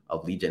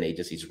 of lead gen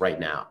agencies right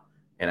now.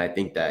 And I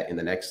think that in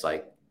the next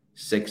like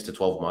 6 to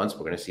 12 months,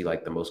 we're going to see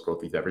like the most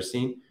growth we've ever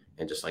seen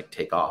and just like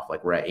take off.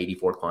 Like we're at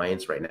 84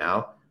 clients right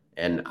now.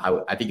 And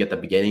I think at the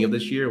beginning of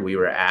this year, we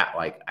were at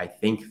like, I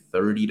think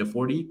 30 to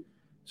 40.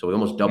 So we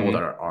almost doubled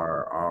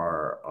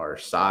our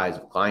size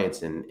of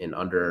clients in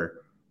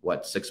under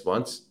 6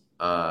 months.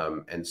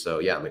 And so,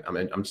 yeah,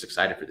 I'm just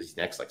excited for these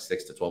next like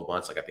 6 to 12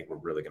 months. Like I think we're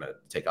really going to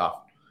take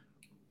off.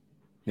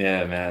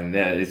 Yeah, man.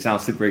 Yeah, it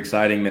sounds super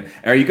exciting, man.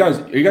 Are you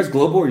guys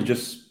global or are you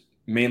just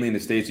mainly in the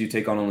States? You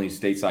take on only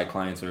stateside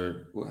clients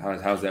or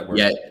how's that work?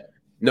 Yeah,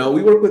 no,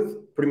 we work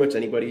with pretty much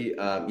anybody.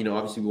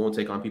 Obviously we won't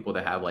take on people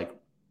that have like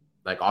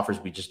offers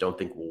we just don't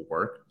think will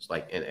work. It's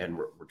like, and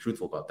we're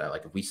truthful about that.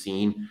 Like if we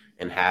seen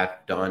and have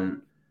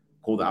done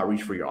cold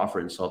outreach for your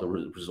offer and saw the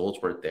results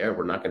weren't there,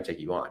 we're not going to take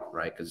you on,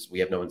 right? Because we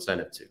have no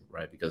incentive to,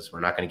 right? Because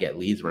we're not going to get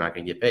leads, we're not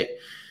going to get paid.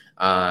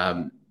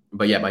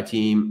 But yeah, my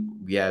team,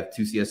 we have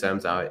 2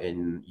 CSMs out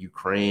in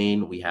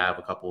Ukraine. We have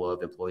a couple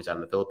of employees out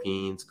in the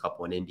Philippines, a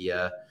couple in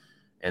India,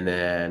 and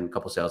then a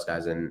couple sales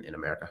guys in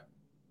America.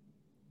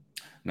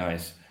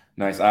 Nice.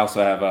 I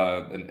also have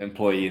an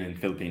employee in the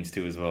Philippines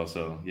too as well.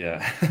 So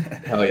yeah.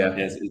 Hell yeah.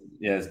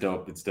 It's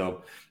dope. It's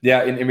dope.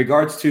 Yeah. In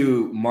regards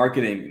to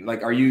marketing,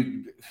 like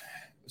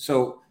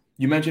so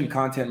you mentioned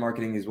content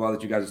marketing as well,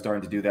 that you guys are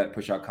starting to do that,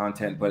 push out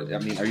content. But I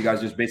mean, are you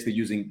guys just basically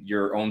using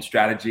your own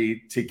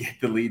strategy to get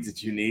the leads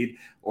that you need?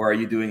 Or are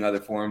you doing other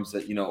forms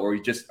that, or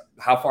you just,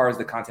 how far has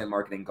the content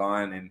marketing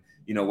gone? And,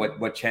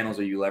 what channels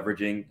are you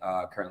leveraging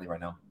currently right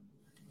now?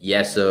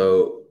 Yeah.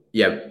 So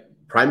yeah,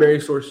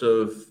 primary source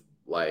of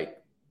like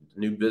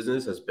new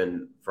business has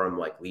been from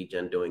like lead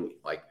gen, doing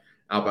like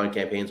outbound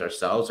campaigns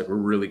ourselves. Like we're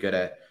really good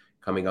at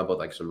coming up with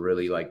like some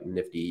really like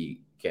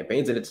nifty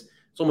campaigns. And it's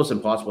almost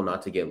impossible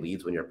not to get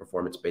leads when you're a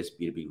performance-based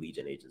B2B lead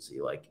gen agency.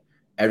 Like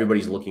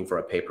everybody's looking for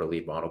a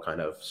pay-per-lead model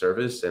kind of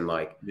service. And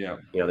like,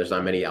 there's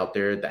not many out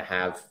there that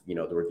have,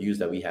 the reviews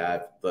that we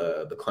have,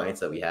 the clients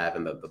that we have,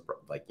 and the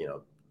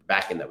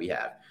backend that we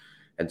have.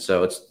 And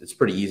so it's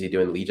pretty easy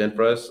doing lead gen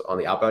for us on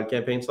the outbound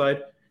campaign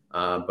side.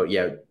 But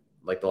yeah,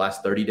 like the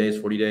last 30 days,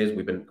 40 days,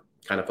 we've been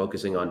kind of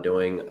focusing on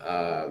doing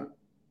a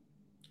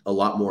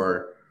lot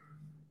more,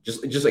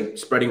 just like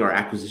spreading our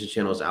acquisition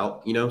channels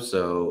out,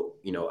 So,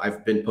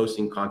 I've been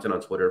posting content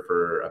on Twitter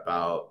for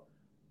about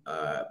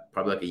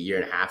probably like a year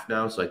and a half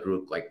now. So I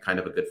grew like kind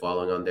of a good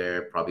following on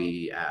there,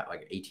 probably at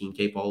like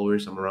 18K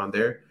followers, somewhere around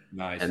there.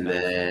 Nice.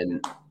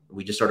 Then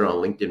we just started on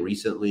LinkedIn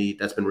recently.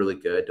 That's been really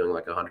good, doing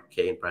like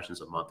 100K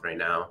impressions a month right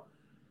now.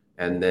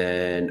 And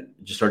then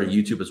just started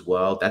YouTube as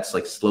well. That's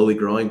like slowly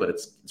growing, but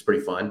it's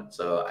pretty fun.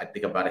 So I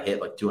think I'm about to hit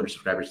like 200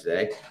 subscribers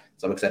today.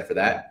 So I'm excited for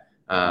that.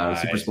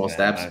 Super small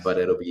steps, but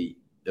it'll be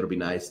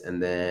nice.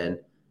 And then,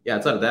 yeah,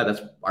 outside of that,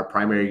 that's our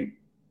primary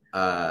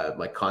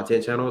like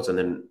content channels. And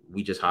then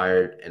we just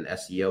hired an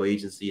SEO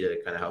agency to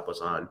kind of help us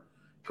on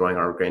growing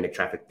our organic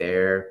traffic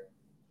there.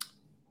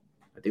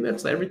 I think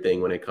that's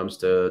everything when it comes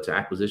to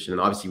acquisition.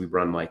 And obviously we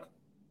run like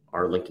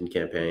our LinkedIn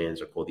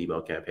campaigns or cold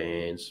email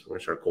campaigns. We're going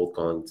to start cold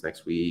calling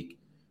next week.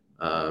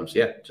 So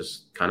yeah,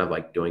 just kind of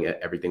like doing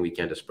everything we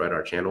can to spread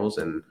our channels,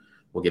 and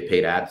we'll get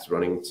paid ads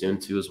running soon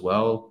too as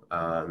well.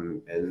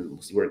 And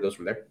we'll see where it goes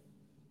from there.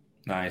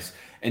 Nice.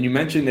 And you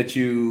mentioned that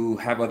you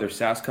have other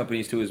SaaS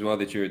companies too as well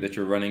that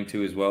you're running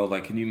too as well.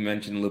 Like, can you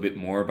mention a little bit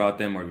more about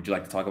them, or would you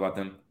like to talk about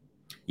them?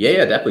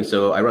 Yeah, definitely.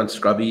 So I run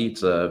Scrubby.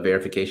 It's a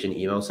verification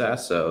email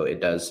SaaS. So it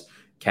does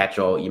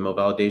catch-all email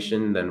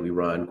validation. Then we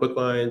run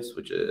Quicklines,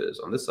 which is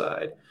on this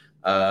side.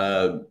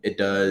 It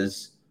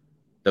does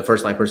the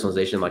first line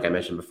personalization, like I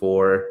mentioned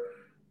before.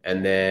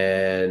 And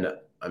then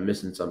I'm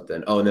missing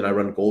something. Oh, and then I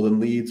run Golden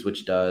Leads,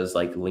 which does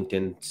like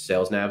LinkedIn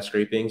sales nav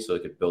scraping. So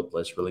it could build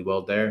lists really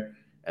well there.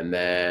 And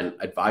then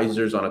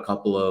advisors on a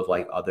couple of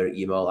like other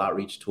email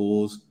outreach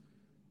tools.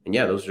 And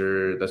yeah,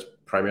 that's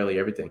primarily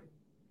everything.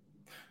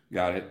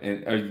 Got it.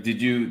 And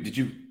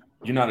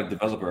you're not a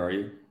developer, are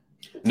you?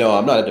 No,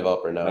 I'm not a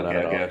developer. No, not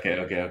at all.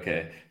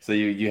 Okay. So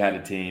you had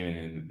a team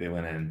and they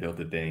went ahead and built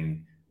a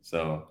thing.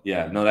 So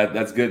yeah, no,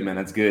 that's good, man.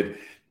 That's good.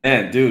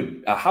 And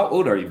dude, how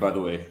old are you, by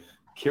the way?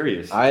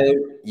 Curious. I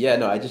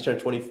just turned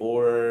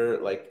 24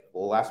 like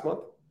last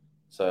month.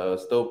 So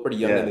still pretty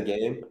young in the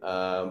game,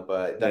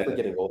 but definitely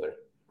getting older.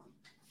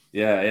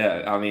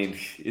 Yeah. I mean,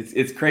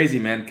 it's crazy,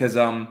 man. Because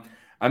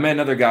I met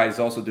another guy that's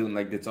also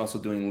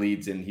doing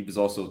leads, and he was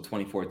also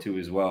 24 too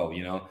as well,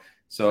 you know.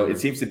 So it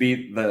seems to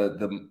be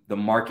the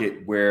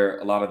market where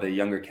a lot of the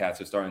younger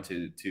cats are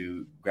starting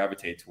to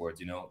gravitate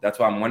towards, you know. That's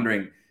why I'm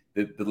wondering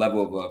the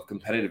level of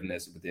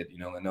competitiveness with it. You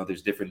know, I know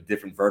there's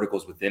different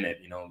verticals within it.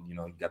 You know,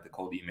 you got the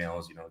cold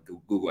emails, you know,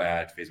 Google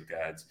ads, Facebook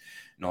ads,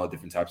 and all the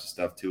different types of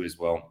stuff too as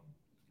well.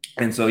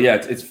 And so yeah,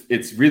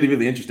 it's really,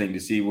 really interesting to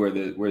see where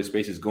the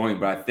space is going.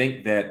 But I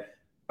think that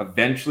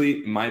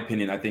eventually, in my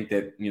opinion, I think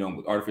that, you know,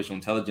 with artificial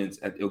intelligence,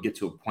 it'll get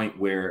to a point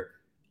where,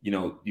 you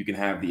know, you can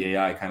have the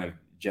AI kind of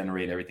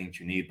generate everything that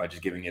you need by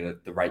just giving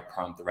it the right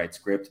prompt, the right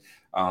script.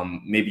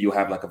 Maybe you'll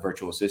have like a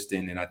virtual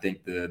assistant, and I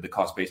think the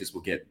cost basis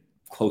will get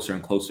closer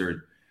and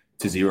closer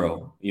to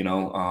zero, you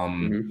know.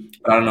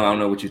 But I don't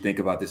know what you think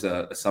about this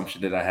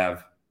assumption that I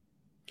have.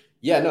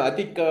 Yeah, no, I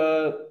think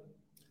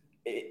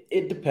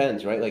it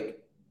depends, right? Like,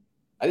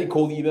 I think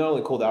cold email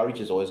and cold outreach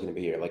is always going to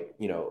be here. Like,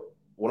 you know,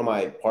 one of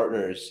my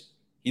partners,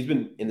 he's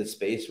been in the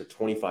space for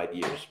 25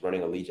 years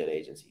running a lead gen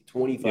agency,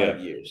 25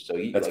 years.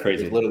 So that's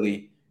crazy. Was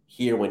literally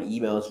here when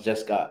emails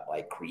just got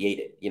like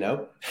created, you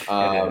know?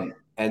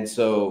 And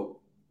so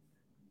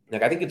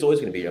like, I think it's always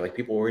going to be here. Like,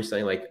 people were always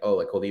saying like, oh,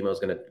 like cold email is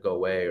going to go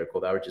away or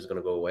cold outreach is going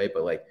to go away.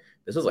 But like,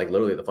 this is like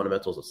literally the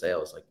fundamentals of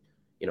sales. Like,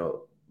 you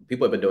know,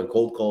 people have been doing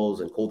cold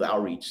calls and cold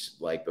outreach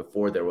like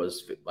before there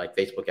was like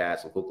Facebook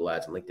ads and Google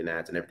ads and LinkedIn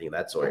ads and everything of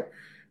that sort.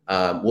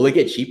 Will it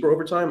get cheaper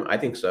over time? I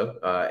think so.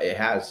 It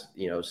has,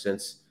 you know,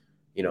 since,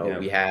 you know,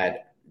 we had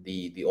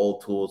the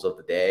old tools of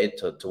the day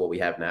to what we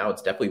have now.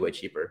 It's definitely way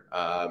cheaper.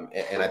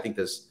 And I think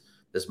this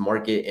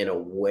market in a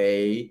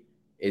way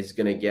is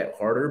going to get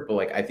harder. But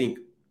like, I think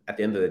at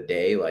the end of the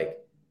day, like,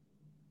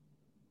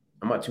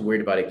 I'm not too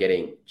worried about it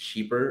getting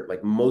cheaper.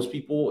 Like, most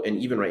people, and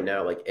even right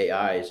now, like,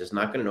 AI is just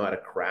not going to know how to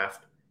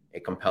craft a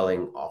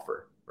compelling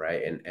offer,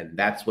 right? And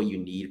that's what you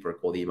need for a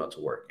cold email to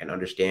work, and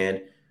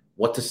understand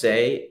what to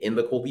say in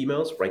the cold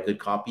emails, write good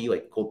copy.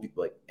 Like,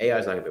 AI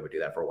is not gonna be able to do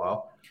that for a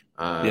while.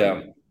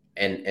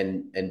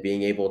 And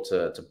being able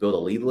to build a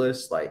lead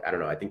list, like, I don't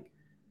know, I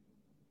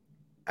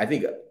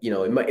think, you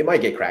know, it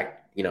might get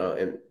cracked, you know,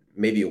 and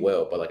maybe it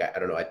will, but like, I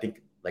don't know. I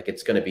think like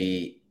it's gonna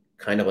be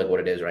kind of like what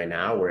it is right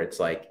now, where it's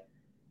like,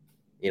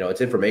 you know,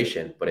 it's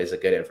information, but it's a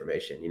good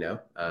information, you know,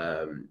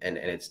 and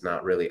it's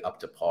not really up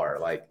to par.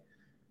 Like,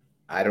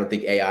 I don't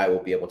think AI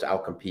will be able to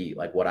outcompete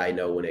like what I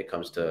know when it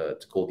comes to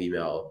cold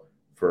email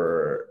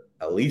for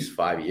at least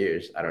 5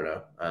 years. I don't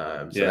know.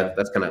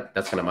 That's kind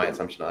of my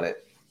assumption on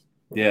it.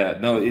 Yeah,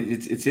 no,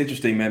 it's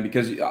interesting, man,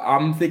 because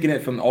I'm thinking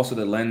it from also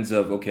the lens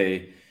of,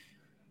 okay,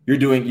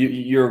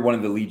 you're one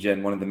of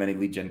the many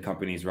lead gen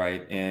companies,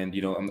 right? And,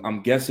 you know,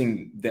 I'm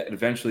guessing that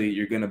eventually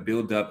you're going to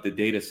build up the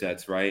data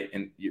sets, right?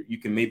 And you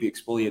can maybe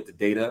exfoliate the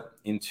data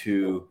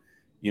into,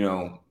 you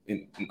know,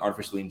 an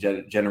artificially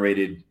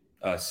generated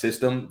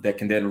system that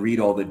can then read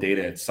all the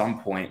data at some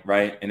point,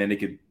 right? And then it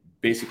could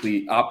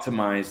basically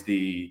optimize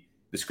the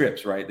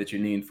scripts, right, that you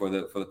need for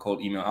the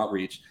cold email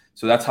outreach.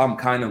 So that's how I'm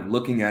kind of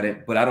looking at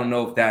it. But I don't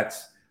know if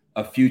that's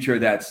a future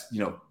that's, you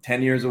know,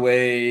 10 years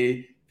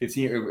away,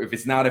 15, or if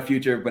it's not a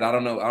future. But I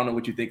don't know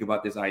what you think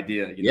about this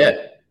idea. You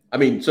know? I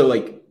mean, so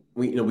like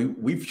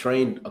we've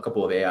trained a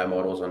couple of AI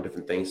models on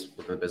different things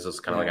within the business,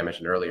 kind of like I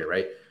mentioned earlier,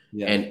 right?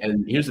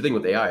 And here's the thing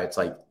with AI, it's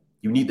like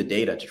you need the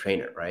data to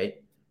train it,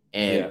 right?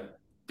 And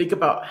think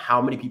about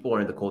how many people are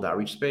in the cold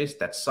outreach space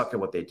that suck at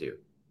what they do,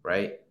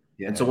 right?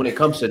 And so when it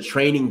comes to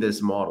training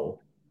this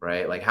model,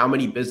 right, like how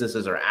many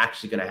businesses are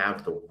actually going to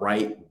have the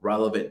right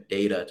relevant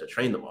data to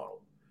train the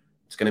model?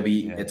 It's going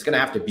to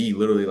have to be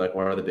literally like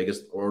one of the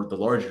biggest or the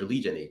larger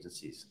lead gen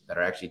agencies that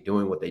are actually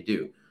doing what they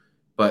do.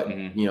 But,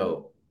 you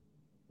know,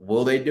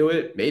 will they do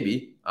it?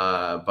 Maybe.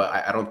 But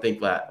I don't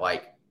think that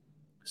like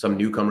some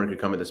newcomer could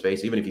come into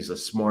space, even if he's the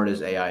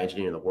smartest AI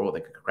engineer in the world,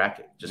 that could crack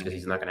it, just because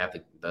he's not going to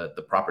have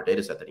the proper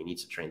data set that he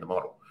needs to train the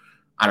model.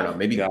 I don't know.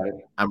 Maybe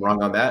I'm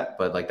wrong on that,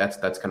 but like that's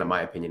kind of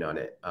my opinion on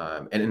it.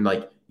 And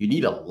like you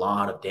need a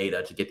lot of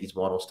data to get these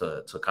models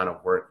to kind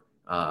of work.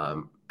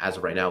 As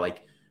of right now,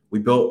 like we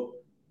built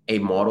a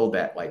model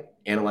that like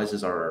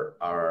analyzes our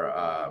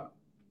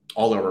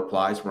all our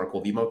replies from our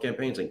cold email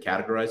campaigns and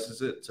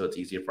categorizes it, so it's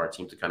easier for our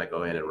team to kind of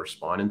go in and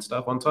respond and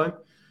stuff on time.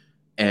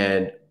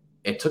 And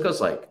it took us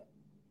like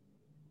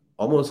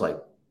almost like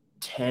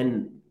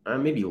 10.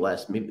 Maybe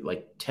less, maybe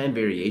like 10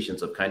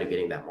 variations of kind of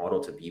getting that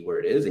model to be where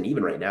it is. And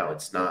even right now,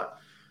 it's not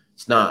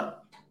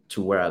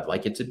to where I'd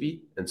like it to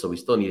be. And so we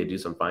still need to do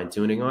some fine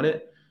tuning on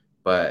it.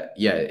 But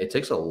yeah, it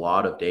takes a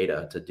lot of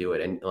data to do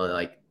it. And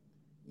like,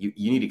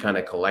 you need to kind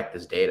of collect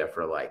this data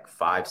for like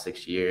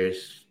 5-6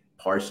 years,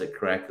 parse it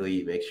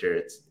correctly, make sure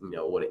it's, you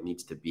know, what it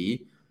needs to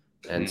be.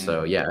 And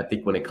so, yeah, I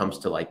think when it comes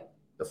to like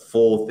the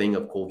full thing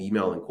of cold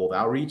email and cold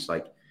outreach,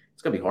 like,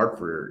 it's going to be hard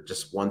for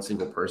just one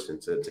single person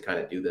to kind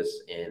of do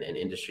this in an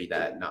industry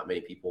that not many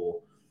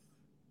people,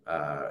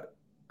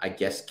 I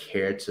guess,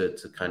 care to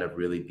kind of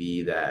really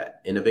be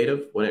that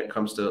innovative when it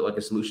comes to like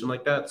a solution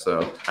like that. So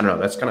I don't know.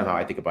 That's kind of how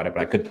I think about it,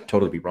 but I could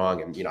totally be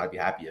wrong. And, you know, I'd be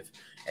happy if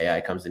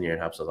AI comes in here and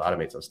helps us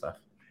automate some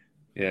stuff.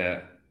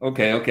 Yeah.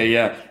 Okay.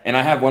 Yeah. And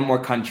I have one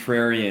more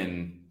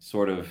contrarian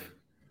sort of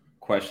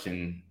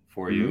question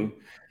for you.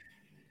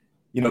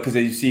 You know, because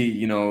you see,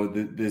 you know,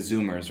 the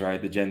Zoomers,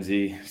 right? The Gen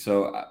Z. So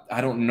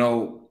I don't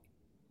know,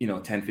 you know,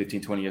 10,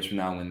 15, 20 years from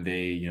now when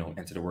they, you know,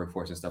 enter the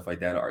workforce and stuff like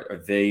that,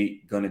 are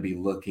they going to be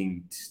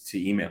looking to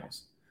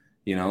emails,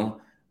 you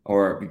know,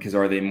 or because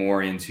are they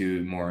more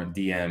into more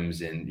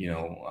DMs and, you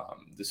know,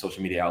 the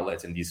social media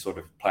outlets and these sort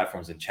of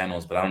platforms and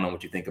channels? But I don't know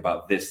what you think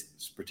about this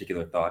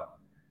particular thought.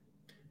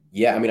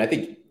 Yeah, I mean, I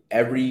think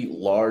every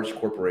large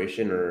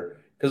corporation,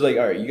 or because like,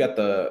 all right, you got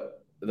the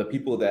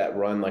people that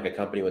run like a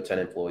company with 10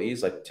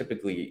 employees, like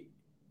typically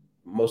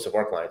most of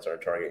our clients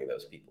aren't targeting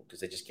those people because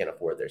they just can't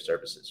afford their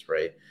services,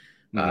 right?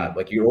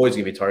 Like you're always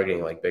going to be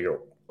targeting like bigger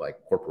like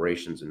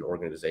corporations and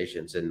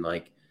organizations, and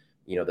like,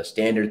 you know, the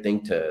standard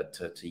thing to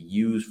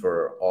use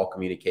for all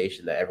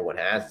communication that everyone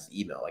has is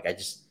email. Like I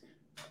just,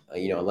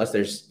 you know, unless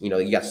there's, you know,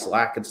 you got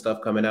Slack and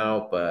stuff coming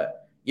out,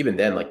 but even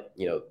then, like,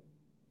 you know,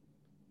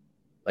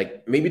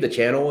 like maybe the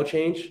channel will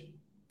change,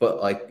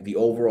 but like the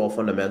overall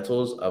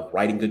fundamentals of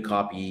writing good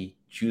copy,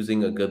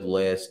 choosing a good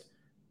list,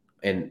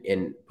 and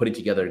putting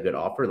together a good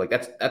offer, like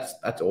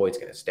that's always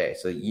going to stay.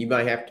 So you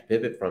might have to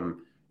pivot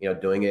from, you know,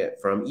 doing it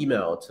from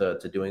email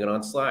to doing it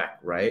on Slack,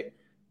 right?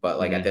 But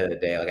like at the end of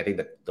the day, like I think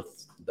that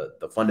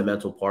the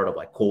fundamental part of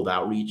like cold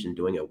outreach and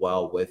doing it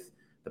well with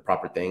the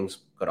proper things,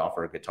 good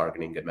offer, good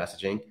targeting, good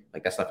messaging,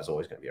 like that stuff is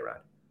always going to be around.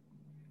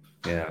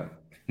 Yeah.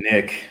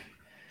 Nick,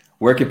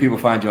 where can people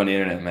find you on the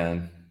internet,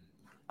 man?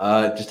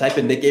 Just type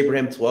in Nick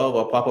Abraham 12.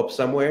 I'll pop up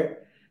somewhere.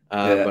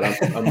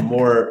 But I'm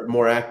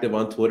more active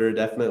on Twitter,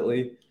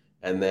 definitely.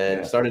 And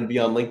then starting to be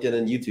on LinkedIn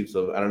and YouTube.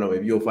 So I don't know,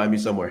 maybe you'll find me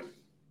somewhere.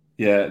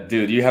 Yeah,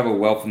 dude, you have a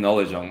wealth of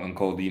knowledge on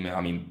cold email.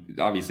 I mean,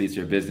 obviously it's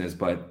your business,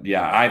 but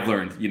yeah, I've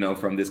learned, you know,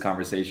 from this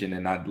conversation,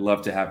 and I'd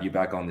love to have you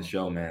back on the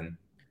show, man.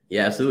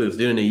 Yeah, absolutely. Let's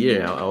do it in a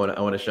year. I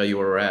want to show you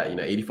where we're at. You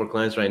know, 84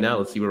 clients right now.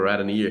 Let's see where we're at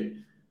in a year.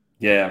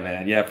 Yeah,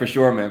 man. Yeah, for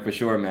sure, man. For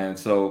sure, man.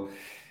 So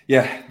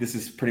yeah, this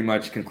is pretty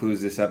much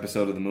concludes this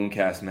episode of the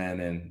Mooncast, man,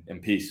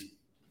 and peace.